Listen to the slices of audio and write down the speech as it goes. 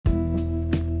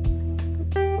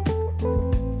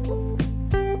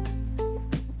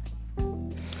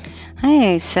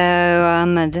Hey,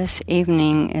 so this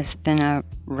evening has been a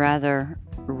rather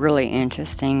really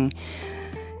interesting.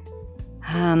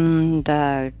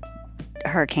 The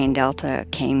Hurricane Delta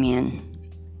came in,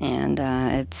 and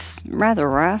it's rather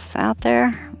rough out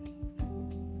there.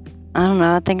 I don't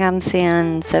know, I think I'm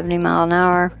seeing 70 mile an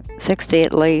hour, 60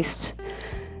 at least.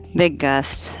 Big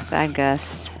gusts, bad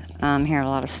gusts. Hear a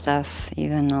lot of stuff,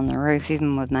 even on the roof,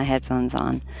 even with my headphones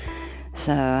on.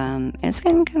 So it's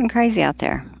getting kind of crazy out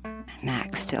there.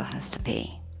 Max still has to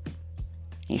pee.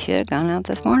 He should have gone out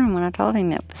this morning when I told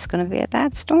him it was going to be a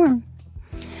bad storm.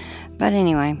 But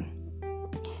anyway.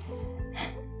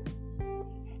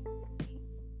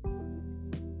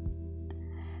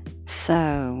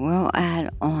 So we'll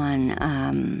add on,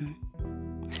 I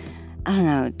don't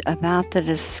know, about the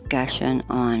discussion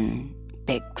on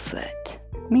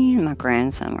Bigfoot. Me and my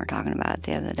grandson were talking about it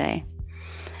the other day.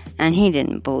 And he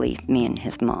didn't believe me and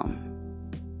his mom.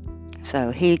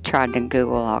 So he tried to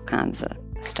Google all kinds of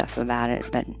stuff about it,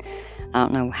 but I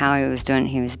don't know how he was doing it.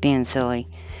 He was being silly.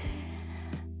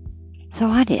 So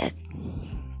I did.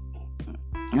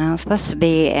 Now, it was supposed to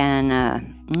be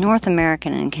an North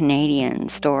American and Canadian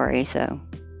story, so,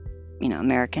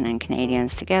 American and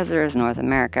Canadians together is North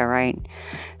America, right?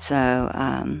 So,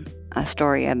 a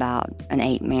story about an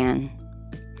ape man.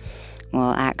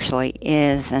 Well, actually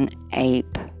is an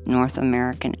ape, North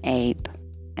American ape,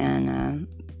 and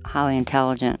highly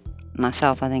intelligent.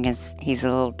 Myself, I think he's a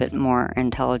little bit more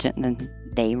intelligent than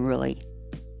they really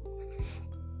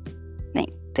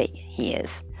think that he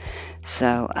is.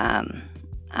 So,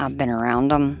 I've been around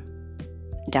them.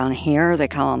 Down here, they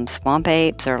call them swamp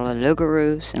apes or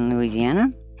loup-garous in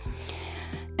Louisiana.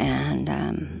 And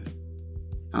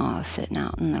I was sitting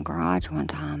out in the garage one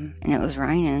time, and it was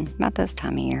raining, about this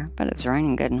time of year, but it was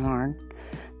raining good and hard.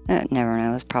 Never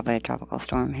know, it was probably a tropical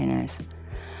storm, who knows.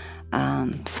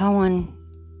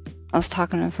 I was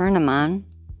talking to a friend of mine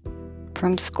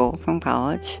from school, from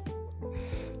college,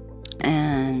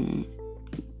 and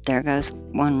there goes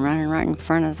one running right in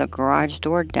front of the garage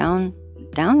door down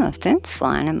the fence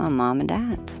line at my mom and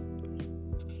dad's.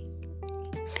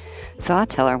 So I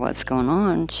tell her what's going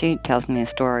on. She tells me a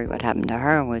story what happened to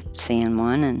her with seeing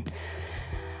one, and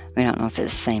we don't know if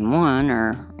it's the same one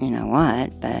or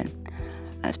what, but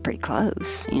it's pretty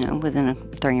close, within a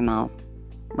 3-mile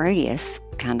radius,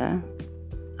 kind of,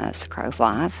 as the crow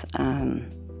flies.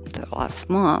 There's a lot of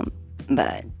swamp,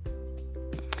 but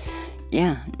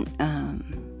yeah.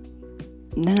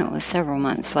 Then it was several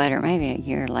months later, maybe a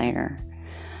year later,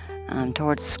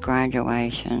 towards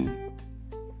graduation.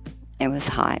 It was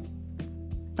hot.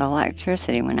 The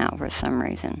electricity went out for some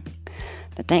reason,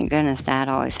 but thank goodness Dad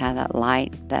always had that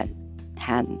light that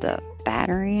had the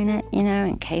battery in it,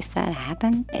 in case that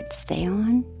happened, it'd stay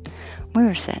on. We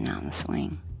were sitting on the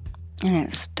swing, and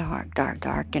it's dark, dark,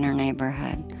 dark in our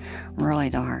neighborhood, really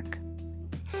dark.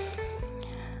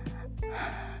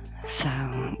 So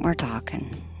we're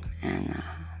talking, and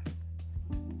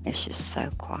it's just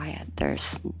so quiet.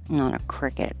 There's not a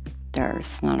cricket,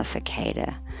 there's not a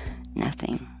cicada,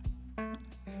 nothing.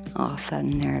 All of a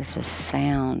sudden there's this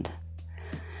sound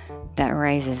that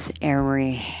raises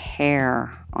every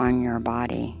hair on your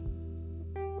body,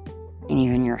 and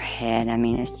even your head. I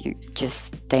mean, it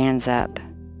just stands up.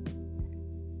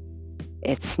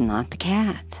 It's not the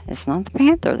cat. It's not the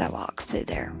panther that walks through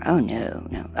there. Oh, no.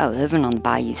 Oh, living on the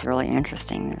bayou is really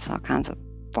interesting. There's all kinds of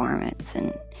varmints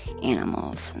and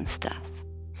animals and stuff.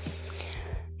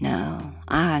 No,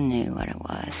 I knew what it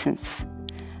was since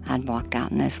I'd walked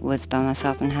out in this woods by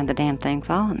myself and had the damn thing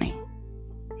follow me.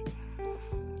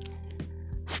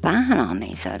 Spying on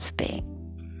me, so to speak.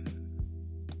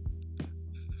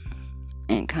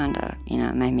 It kind of,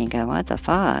 made me go, what the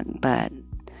fuck? But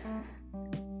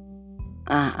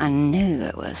I knew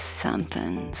it was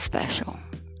something special.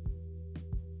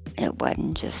 It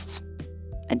wasn't just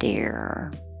a deer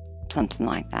or something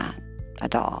like that. A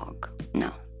dog.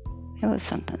 No. It was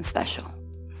something special.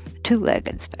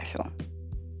 Two-legged special.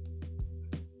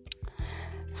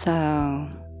 So, I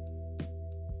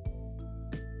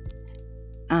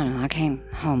don't know, I came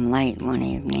home late one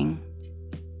evening,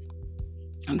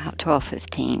 about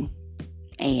 12:15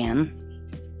 a.m.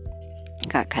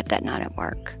 Got cut that night at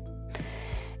work.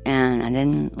 And I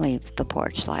didn't leave the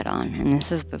porch light on. And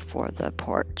this is before the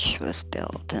porch was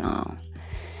built and all.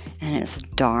 And it's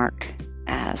dark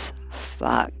as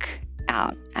fuck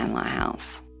out at my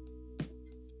house.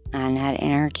 I hadn't had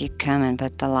energy to come and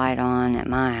put the light on at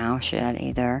my house yet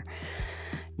either.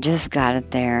 Just got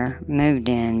it there, moved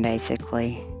in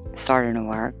basically, started to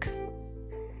work.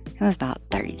 It was about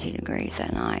 32 degrees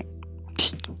that night.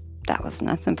 that was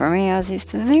nothing for me. I was used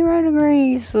to 0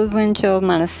 degrees with wind chill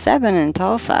 -7 in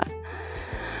Tulsa.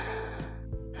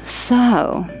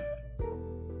 So,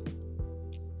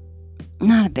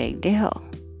 not a big deal.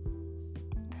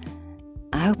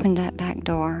 I opened that back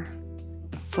door,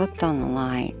 flipped on the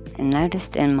light, and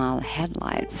noticed in my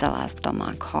headlights I left on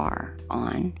my car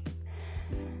on,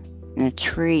 and the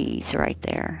trees right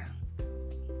there,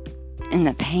 and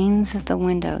the panes of the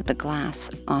window, the glass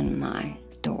on my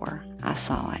door, I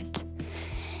saw it,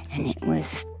 and it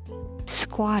was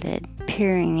squatted,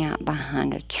 peering out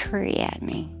behind a tree at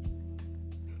me.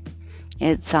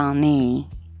 It saw me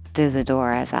through the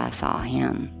door as I saw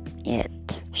him,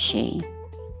 she.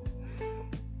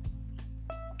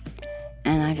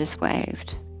 And I just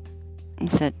waved and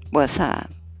said, "What's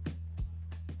up?"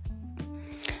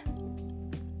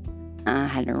 I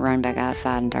had to run back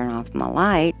outside and turn off my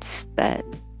lights, but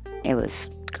it was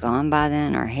gone by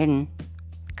then or hidden.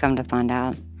 Come to find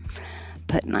out,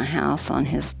 put my house on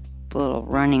his little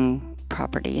running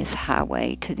property, his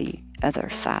highway to the other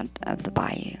side of the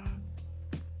bayou.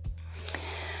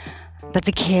 But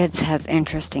the kids have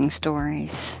interesting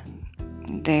stories,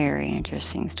 very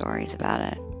interesting stories about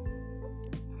it.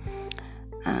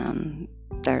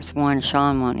 There's one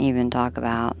Sean won't even talk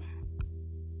about.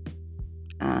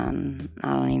 I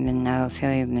don't even know if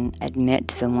he'll even admit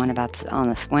to the one about on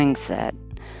the swing set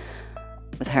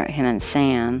with him and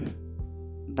Sam,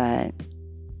 but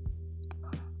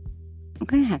I'm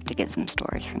going to have to get some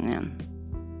stories from them.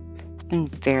 It's been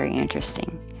very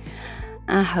interesting.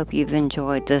 I hope you've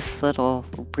enjoyed this little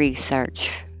research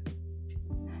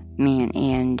me and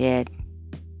Ian did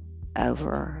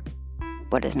over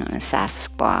what is known as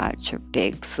Sasquatch or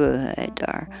Bigfoot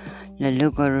or the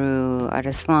Lugaroo or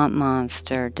the Swamp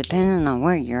Monster, depending on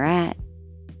where you're at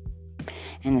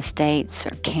in the States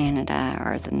or Canada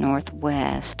or the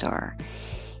Northwest or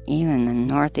even the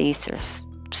Northeast or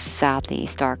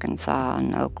Southeast Arkansas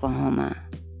and Oklahoma.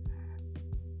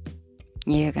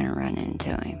 You're going to run into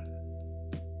him.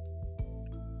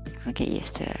 So get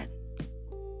used to it.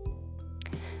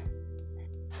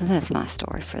 So that's my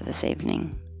story for this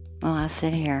evening. While I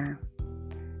sit here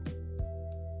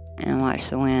and watch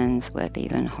the winds whip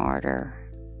even harder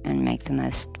and make the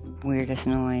most weirdest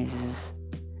noises.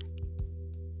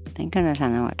 Thank goodness I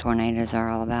know what tornadoes are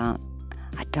all about.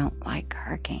 I don't like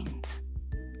hurricanes.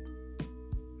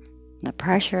 The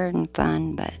pressure and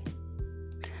fun, but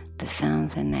the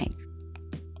sounds they make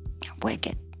are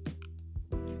wicked.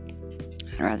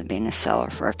 I'd rather be in a cellar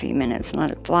for a few minutes and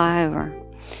let it fly over.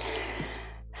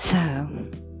 So,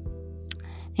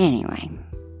 anyway,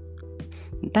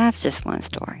 that's just one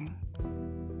story.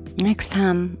 Next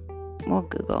time, we'll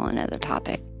Google another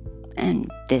topic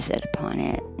and visit upon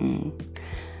it and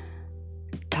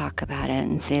talk about it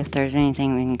and see if there's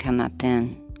anything we can come up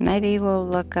then. Maybe we'll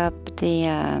look up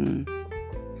the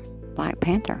Black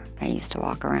Panther that used to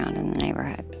walk around in the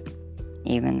neighborhood.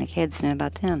 Even the kids knew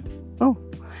about them. Oh,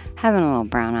 having a little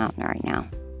brown out right now.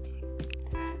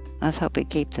 Let's hope we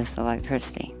keep this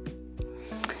electricity.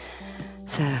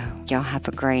 So, y'all have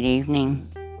a great evening.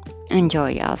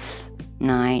 Enjoy y'all's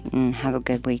night and have a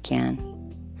good weekend.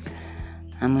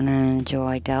 I'm going to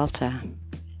enjoy Delta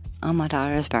on my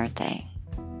daughter's birthday,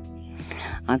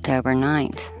 October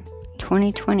 9th,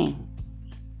 2020.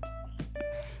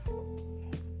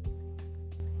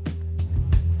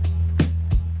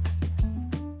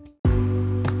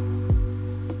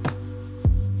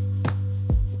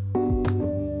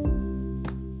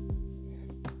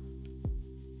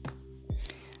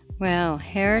 Well,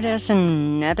 here it is,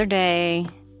 another day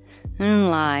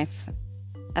in life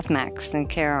of Max and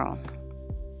Carol.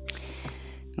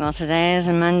 Well, today is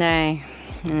a Monday,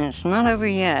 and it's not over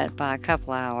yet by a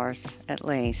couple hours, at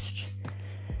least.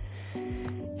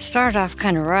 Started off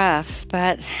kind of rough,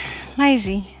 but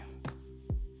lazy.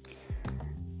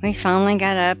 We finally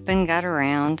got up and got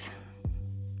around.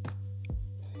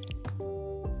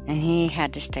 And he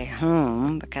had to stay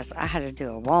home because I had to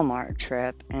do a Walmart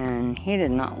trip, and he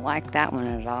did not like that one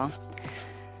at all.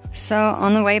 So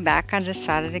on the way back, I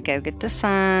decided to go get the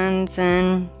signs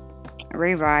and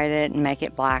rewrite it and make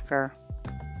it blacker.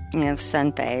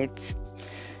 Sun fades.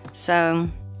 So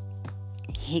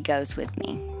he goes with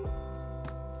me.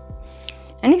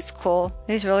 And he's cool.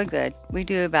 He's really good. We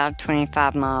do about a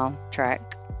 25-mile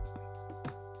trek.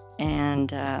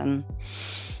 And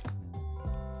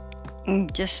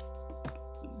just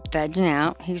vegging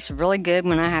out. He's really good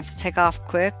when I have to take off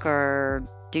quick or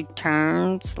do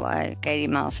turns like 80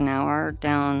 miles an hour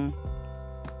down,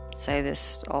 say,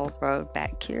 this old road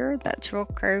back here that's real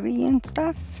curvy and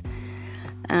stuff.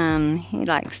 He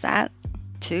likes that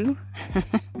too.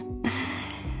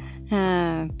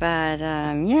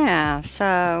 Yeah,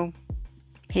 so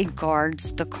he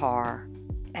guards the car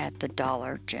at the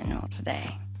Dollar General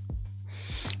today.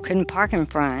 Couldn't park in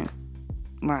front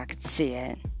where I could see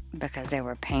it because they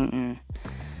were painting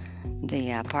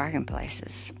the parking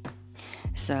places.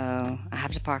 So I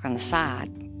have to park on the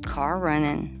side. Car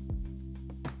running.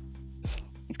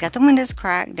 He's got the windows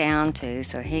cracked down too,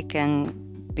 so he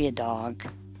can be a dog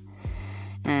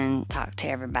and talk to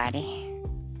everybody.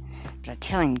 But I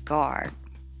tell him guard.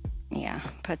 Yeah,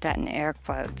 put that in air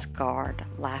quotes, guard.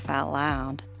 Laugh out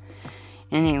loud.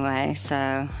 Anyway,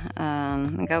 so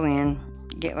I go in,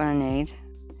 get what I need,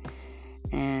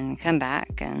 and come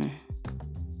back and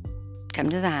come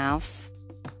to the house,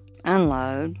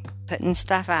 unload, putting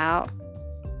stuff out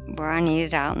where I need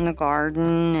it out in the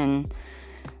garden, and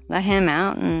let him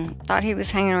out, and thought he was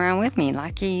hanging around with me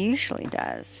like he usually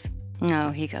does.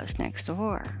 No, he goes next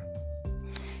door.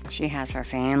 She has her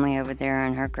family over there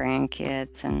and her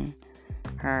grandkids and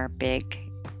her big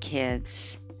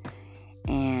kids.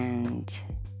 And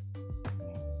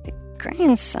the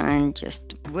grandson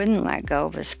just wouldn't let go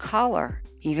of his collar,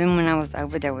 even when I was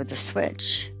over there with the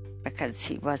switch, because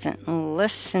he wasn't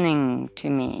listening to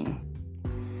me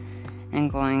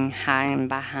and going hiding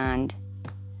behind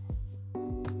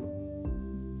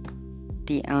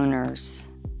the owners,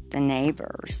 the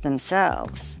neighbors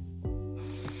themselves.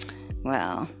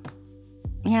 Well,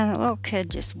 yeah, the little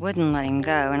kid just wouldn't let him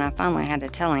go, and I finally had to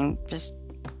tell him, just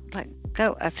let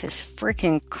go of his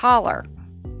freaking collar.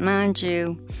 Mind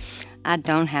you, I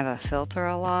don't have a filter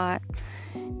a lot,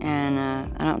 and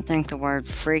I don't think the word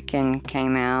freaking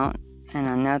came out, and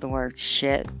I know the word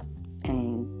shit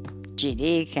and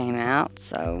GD came out,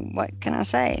 so what can I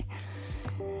say?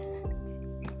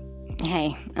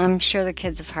 Hey, I'm sure the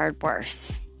kids have heard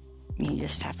worse. You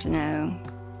just have to know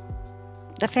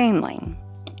the family.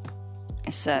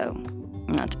 So,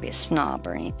 not to be a snob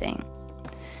or anything.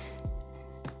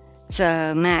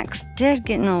 So, Max did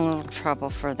get in a little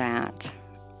trouble for that.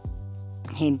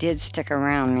 He did stick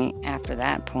around me after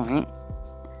that point.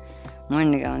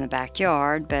 Wanted to go in the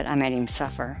backyard, but I made him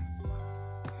suffer.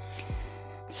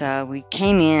 So, we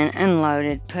came in,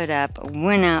 unloaded, put up,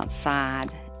 went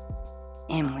outside,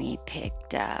 and we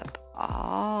picked up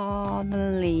all the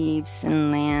leaves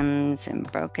and limbs and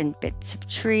broken bits of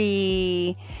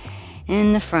tree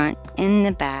in the front, in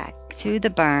the back, to the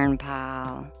burn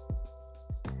pile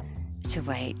to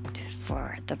wait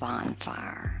for the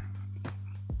bonfire.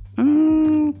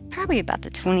 Probably about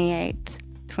the 28th,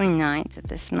 29th of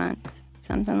this month,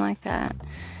 something like that.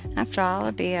 After all,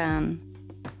 it'll be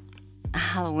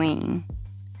Halloween,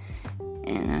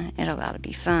 and it'll ought to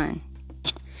be fun.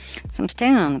 So I'm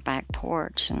standing on the back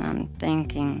porch, and I'm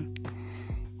thinking,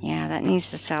 yeah, that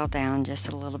needs to settle down just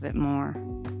a little bit more,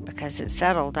 because it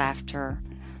settled after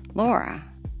Laura.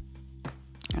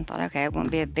 I thought, okay, it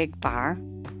won't be a big fire,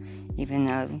 even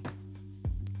though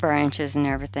branches and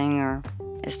everything are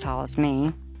as tall as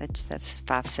me, which that's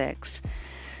 5'6".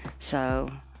 So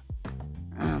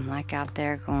I'm like out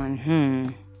there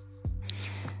going,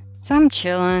 So I'm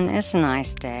chilling. It's a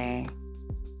nice day.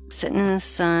 Sitting in the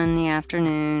sun in the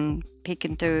afternoon,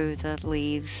 peeking through the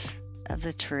leaves of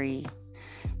the tree,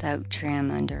 the oak tree I'm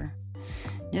under.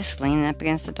 Just leaning up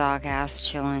against the doghouse,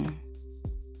 chilling,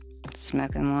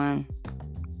 smoking one.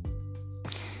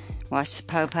 Watch the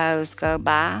popos go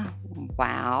by.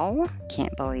 Wow,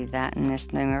 can't believe that in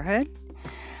this neighborhood.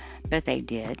 But they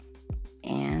did.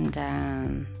 And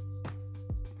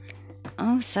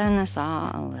all of a sudden I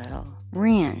saw a little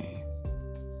wren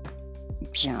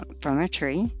jump from a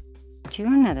tree to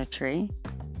another tree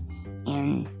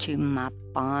into my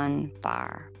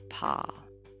bonfire pile.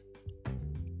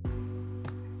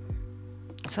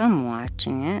 So I'm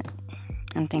watching it.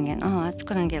 I'm thinking, oh, it's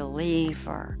going to get a leaf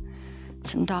or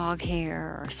some dog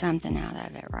hair or something out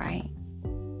of it, right?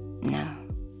 No,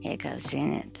 it goes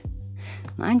in it.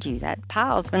 Mind you, that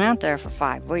pile's been out there for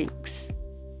 5 weeks.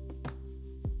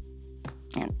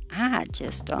 And I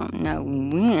just don't know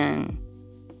when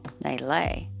they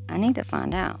lay. I need to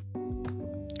find out.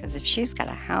 Because if she's got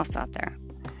a house out there,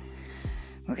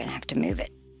 we're going to have to move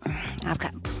it. I've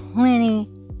got plenty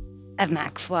of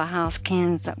Maxwell House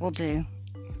cans that will do.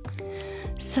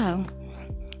 So,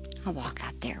 I walk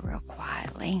out there real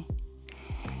quietly.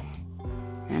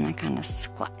 And I kind of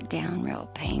squat down real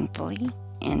painfully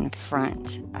in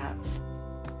front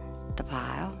of the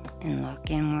pile and look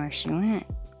in where she went.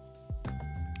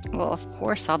 Well, of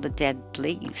course, all the dead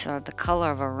leaves are the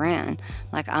color of a wren.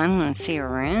 Like I'm going to see a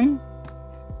wren.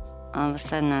 All of a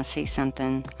sudden, I see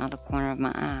something out of the corner of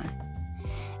my eye.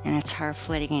 And it's her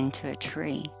flitting into a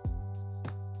tree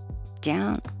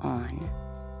down on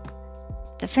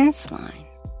the fence line.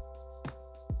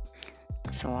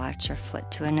 So watch her flit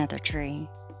to another tree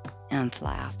and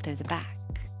fly off through the back.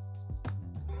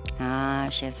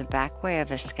 She has a back way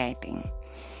of escaping.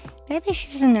 Maybe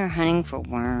she's in there hunting for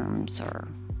worms or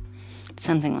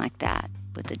something like that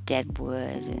with the dead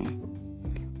wood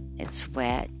and it's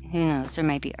wet. Who knows? There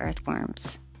may be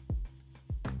earthworms.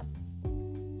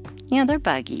 They're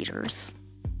bug eaters.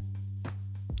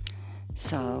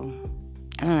 So,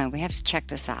 I don't know. We have to check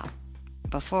this out.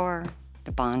 Before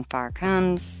the bonfire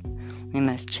comes, we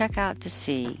must check out to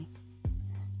see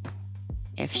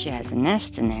if she has a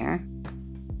nest in there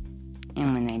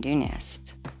and when they do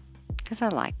nest. Because I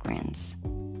like wrens.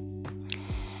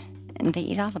 And they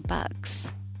eat all the bugs.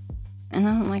 And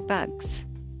I don't like bugs.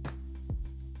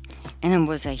 And there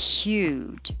was a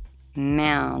huge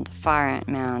fire ant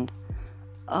mound.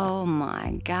 Oh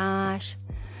my gosh.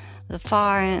 The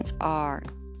fire ants are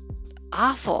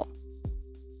awful.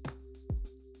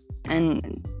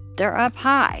 And they're up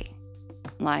high.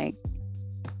 Like,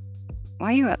 why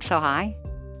are you up so high?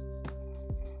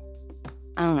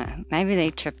 I don't know. Maybe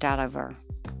they tripped out over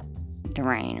the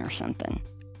rain or something.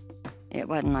 It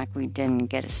wasn't like we didn't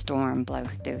get a storm blow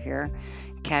through here.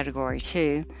 Category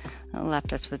 2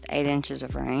 left us with 8 inches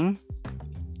of rain.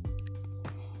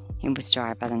 It was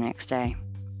dry by the next day.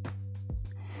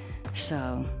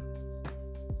 So,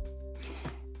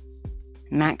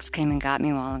 Max came and got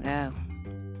me a while ago.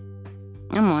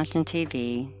 I'm watching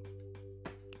TV,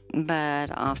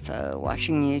 but also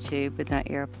watching YouTube with my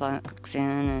earplugs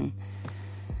in,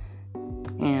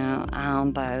 and I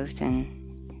own both,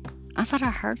 and I thought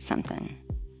I heard something.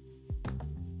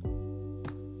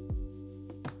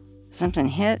 Something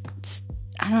hit,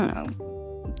 I don't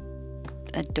know,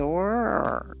 a door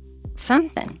or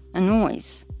something, a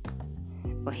noise.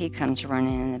 Well, he comes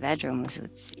running in the bedroom with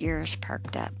his ears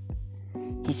perked up.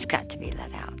 He's got to be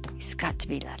let out. He's got to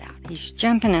be let out. He's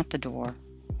jumping at the door.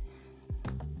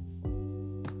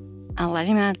 I let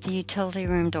him out the utility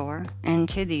room door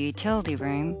into the utility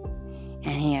room,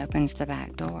 and he opens the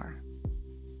back door.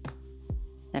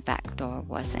 The back door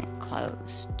wasn't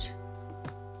closed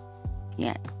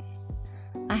yet.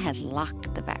 I had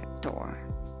locked the back door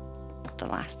the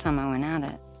last time I went at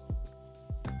it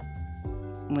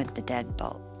with the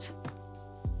deadbolt.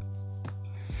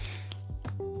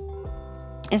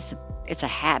 It's a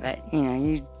habit,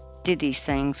 you do these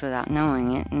things without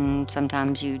knowing it, and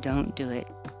sometimes you don't do it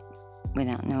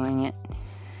without knowing it.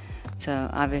 So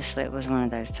obviously it was one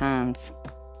of those times.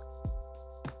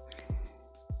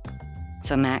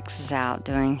 So Max is out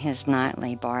doing his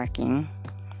nightly barking,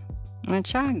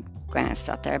 which I glanced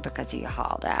out there because he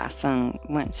hauled ass and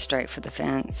went straight for the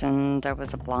fence, and there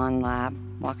was a blonde lab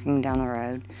walking down the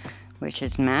road, which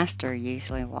his master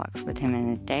usually walks with him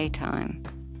in the daytime.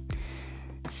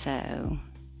 So,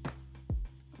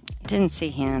 didn't see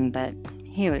him, but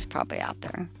he was probably out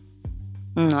there,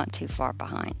 not too far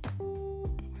behind.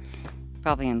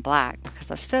 Probably in black, because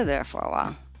I stood there for a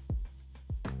while.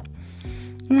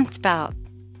 And it's about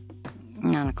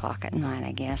 9 o'clock at night,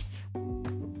 I guess.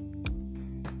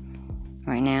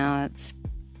 Right now it's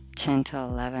 10 to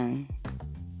 11.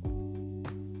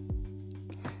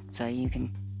 So you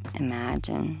can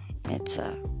imagine it's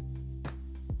a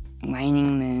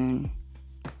waning moon.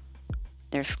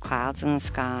 There's clouds in the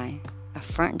sky. A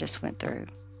front just went through.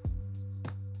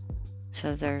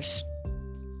 So there's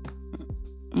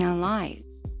no light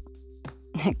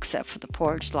except for the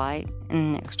porch light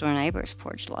and the next door neighbor's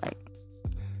porch light,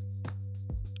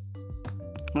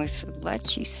 which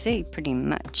lets you see pretty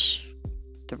much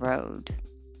the road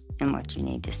and what you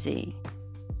need to see.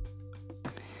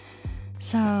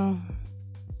 So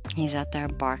he's out there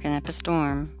barking up a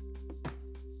storm.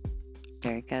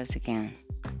 There he goes again.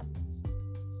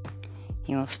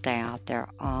 He will stay out there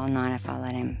all night if I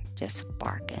let him just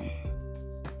barking.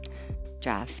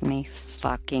 Drives me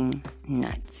fucking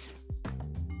nuts.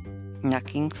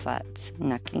 Knucking futs.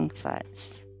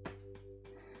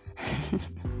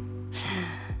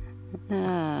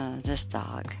 This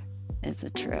dog is a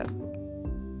trip.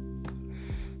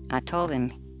 I told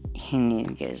him he needed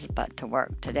to get his butt to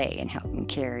work today and help me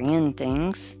carry in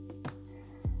things,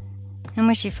 and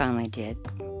which he finally did.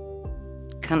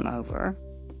 Come over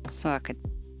so I could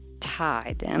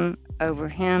tie them over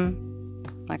him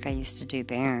like I used to do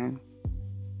Baron.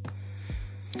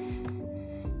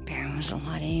 Baron was a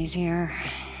lot easier.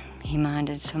 He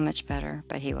minded so much better,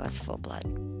 but he was full blood.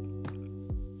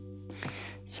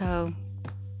 So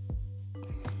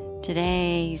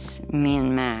today's me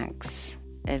and Max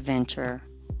adventure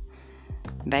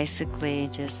basically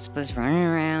just was running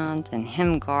around and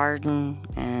him garden,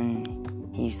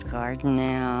 and he's garden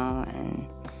now, and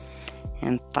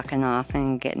fucking off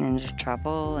and getting into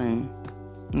trouble, and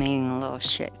meaning a little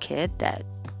shit kid that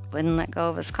wouldn't let go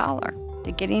of his collar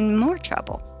to get in more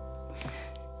trouble.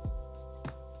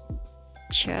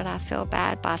 Should I feel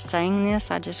bad by saying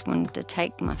this? I just wanted to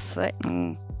take my foot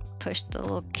and push the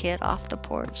little kid off the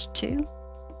porch too.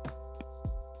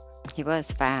 He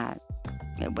was fat.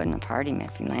 It wouldn't have hurt him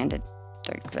if he landed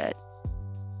 3 foot.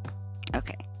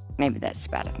 Okay, maybe that's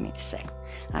bad of me to say.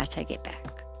 I take it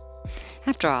back.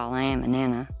 After all, I am a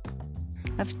nana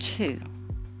of 2,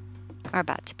 or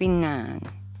about to be 9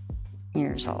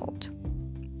 years old,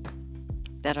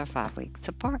 that are 5 weeks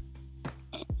apart.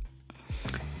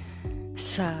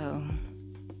 So,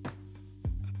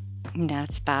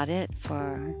 that's about it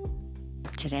for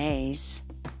today's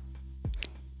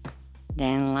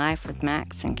Day in Life with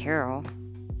Max and Carol.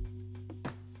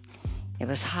 It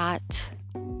was hot.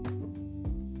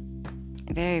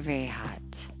 Very, very hot.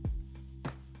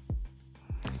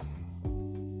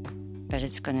 But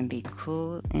it's going to be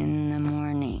cool in the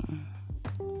morning.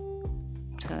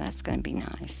 So that's going to be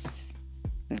nice.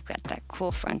 We've got that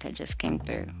cool front that just came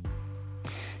through.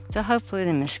 So hopefully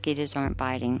the mosquitoes aren't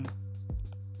biting.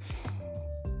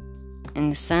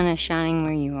 And the sun is shining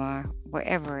where you are,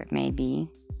 wherever it may be.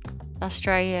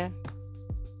 Australia,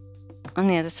 on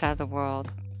the other side of the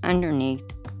world, underneath,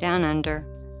 down under,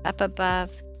 up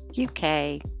above,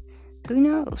 UK, who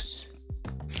knows?